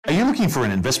looking for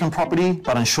an investment property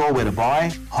but unsure where to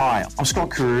buy? Hi, I'm Scott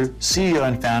Kuru, CEO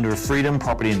and founder of Freedom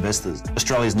Property Investors,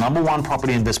 Australia's #1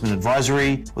 property investment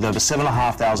advisory with over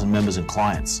 7,500 members and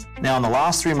clients. Now, in the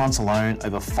last 3 months alone,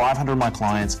 over 500 of my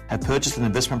clients have purchased an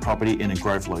investment property in a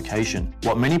growth location.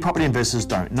 What many property investors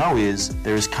don't know is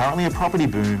there is currently a property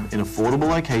boom in affordable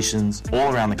locations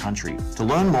all around the country. To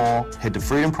learn more, head to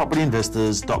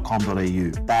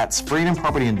freedompropertyinvestors.com.au. That's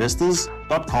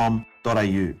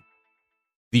freedompropertyinvestors.com.au.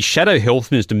 The Shadow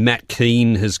Health Minister, Matt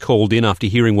Kean, has called in after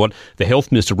hearing what the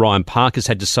Health Minister, Ryan Park, has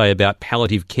had to say about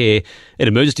palliative care at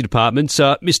emergency departments.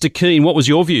 Mr Kean, what was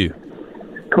your view?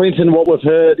 Clinton, what we've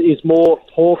heard is more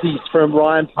talkies from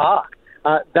Ryan Park.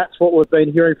 That's what we've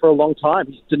been hearing for a long time.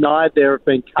 He's denied there have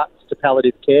been cuts to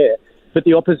palliative care. But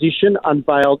the opposition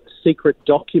unveiled secret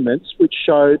documents which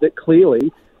show that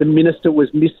clearly the minister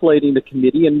was misleading the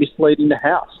committee and misleading the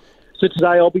House. So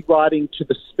today I'll be writing to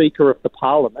the Speaker of the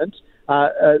Parliament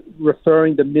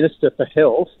referring the Minister for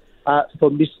Health for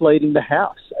misleading the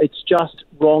House. It's just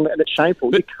wrong and it's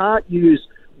shameful. You can't use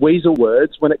weasel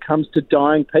words when it comes to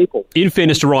dying people. In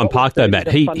fairness to Ryan Park, though,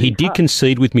 Matt, he did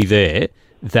concede with me there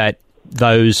that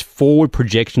those forward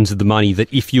projections of the money that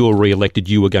if you were re-elected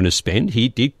you were going to spend, he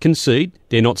did concede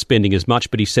they're not spending as much,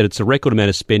 but he said it's a record amount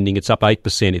of spending. It's up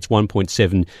 8%. It's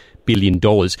 $1.7 billion.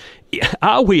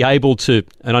 Are we able to,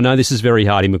 and I know this is very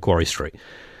hard in Macquarie Street,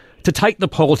 to take the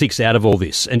politics out of all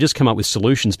this and just come up with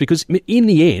solutions? Because in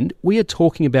the end, we are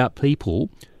talking about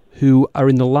people who are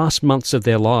in the last months of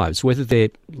their lives, whether they're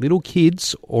little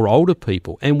kids or older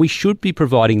people, and we should be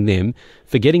providing them,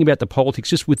 forgetting about the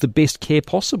politics, just with the best care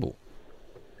possible.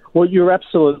 Well, you're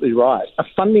absolutely right. A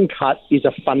funding cut is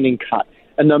a funding cut.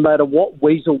 And no matter what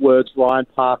weasel words Ryan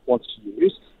Park wants to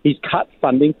use, he's cut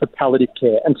funding for palliative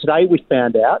care. And today we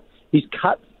found out he's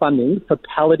cut funding for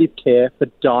palliative care for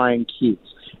dying kids.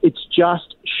 It's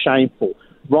just shameful.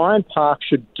 Ryan Park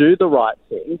should do the right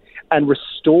thing and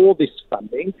restore this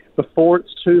funding before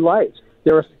it's too late.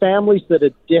 There are families that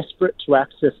are desperate to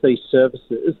access these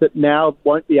services that now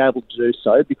won't be able to do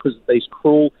so because of these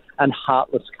cruel and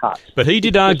heartless cuts. But he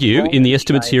did argue in the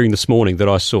estimates hearing this morning that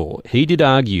I saw, he did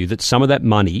argue that some of that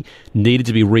money needed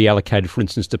to be reallocated, for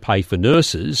instance, to pay for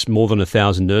nurses, more than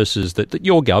 1,000 nurses that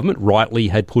your government rightly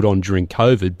had put on during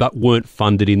COVID, but weren't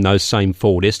funded in those same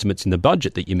forward estimates in the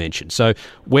budget that you mentioned. So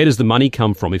where does the money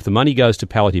come from? If the money goes to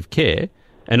palliative care,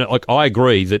 and I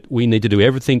agree that we need to do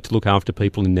everything to look after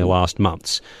people in their last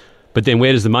months, but then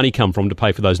where does the money come from to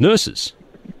pay for those nurses?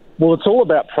 Well, it's all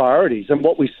about priorities, and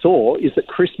what we saw is that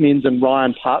Chris Minns and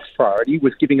Ryan Park's priority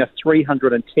was giving a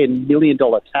 $310 million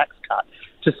tax cut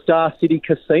to Star City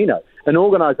Casino, an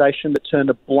organisation that turned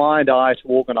a blind eye to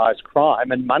organised crime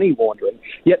and money laundering,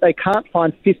 yet they can't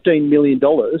find $15 million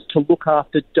to look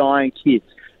after dying kids.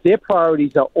 Their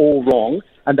priorities are all wrong,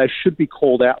 and they should be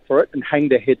called out for it and hang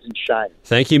their heads in shame.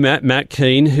 Thank you, Matt. Matt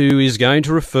Kean, who is going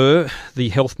to refer the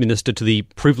Health Minister to the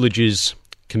Privileges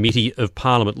Committee of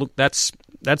Parliament. Look, that's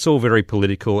all very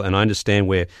political, and I understand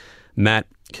where Matt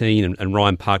Kean and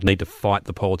Ryan Park need to fight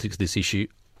the politics of this issue.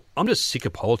 I'm just sick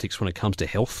of politics when it comes to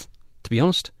health, to be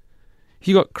honest.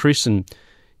 You got Chris and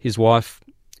his wife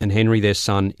and Henry, their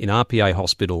son, in RPA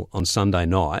hospital on Sunday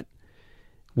night,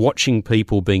 watching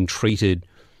people being treated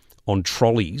on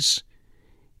trolleys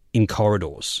in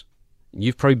corridors.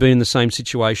 You've probably been in the same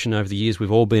situation over the years.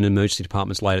 We've all been in emergency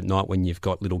departments late at night when you've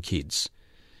got little kids.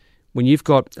 When you've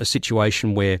got a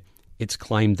situation where it's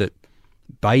claimed that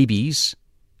babies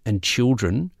and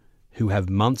children who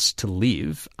have months to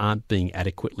live aren't being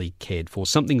adequately cared for,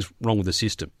 something's wrong with the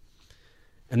system.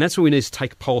 And that's where we need to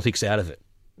take politics out of it.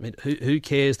 I mean, who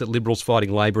cares that Liberals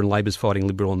fighting Labor and Labor's fighting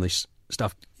Liberal on this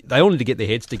stuff? They all need to get their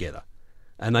heads together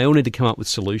and they all need to come up with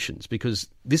solutions, because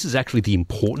this is actually the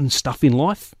important stuff in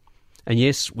life. And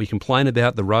yes, we complain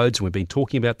about the roads, and we've been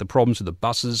talking about the problems with the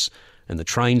buses and the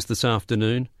trains this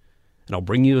afternoon. And I'll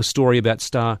bring you a story about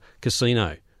Star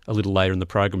Casino a little later in the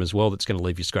program as well that's going to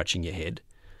leave you scratching your head.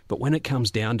 But when it comes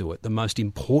down to it, the most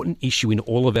important issue in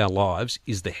all of our lives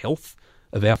is the health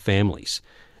of our families.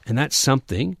 And that's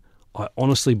something I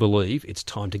honestly believe it's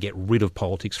time to get rid of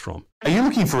politics from. Are you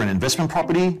looking for an investment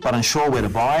property but unsure where to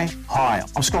buy? Hi,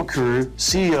 I'm Scott Kuru,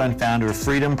 CEO and founder of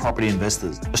Freedom Property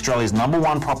Investors, Australia's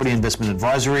 #1 property investment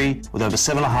advisory with over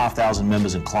 7,500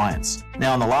 members and clients.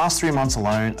 Now, in the last 3 months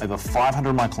alone, over 500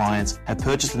 of my clients have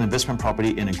purchased an investment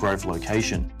property in a growth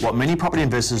location. What many property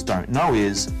investors don't know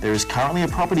is there is currently a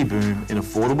property boom in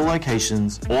affordable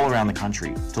locations all around the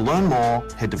country. To learn more,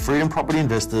 head to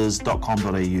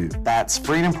freedompropertyinvestors.com.au. That's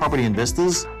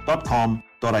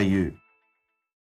freedompropertyinvestors.com.au.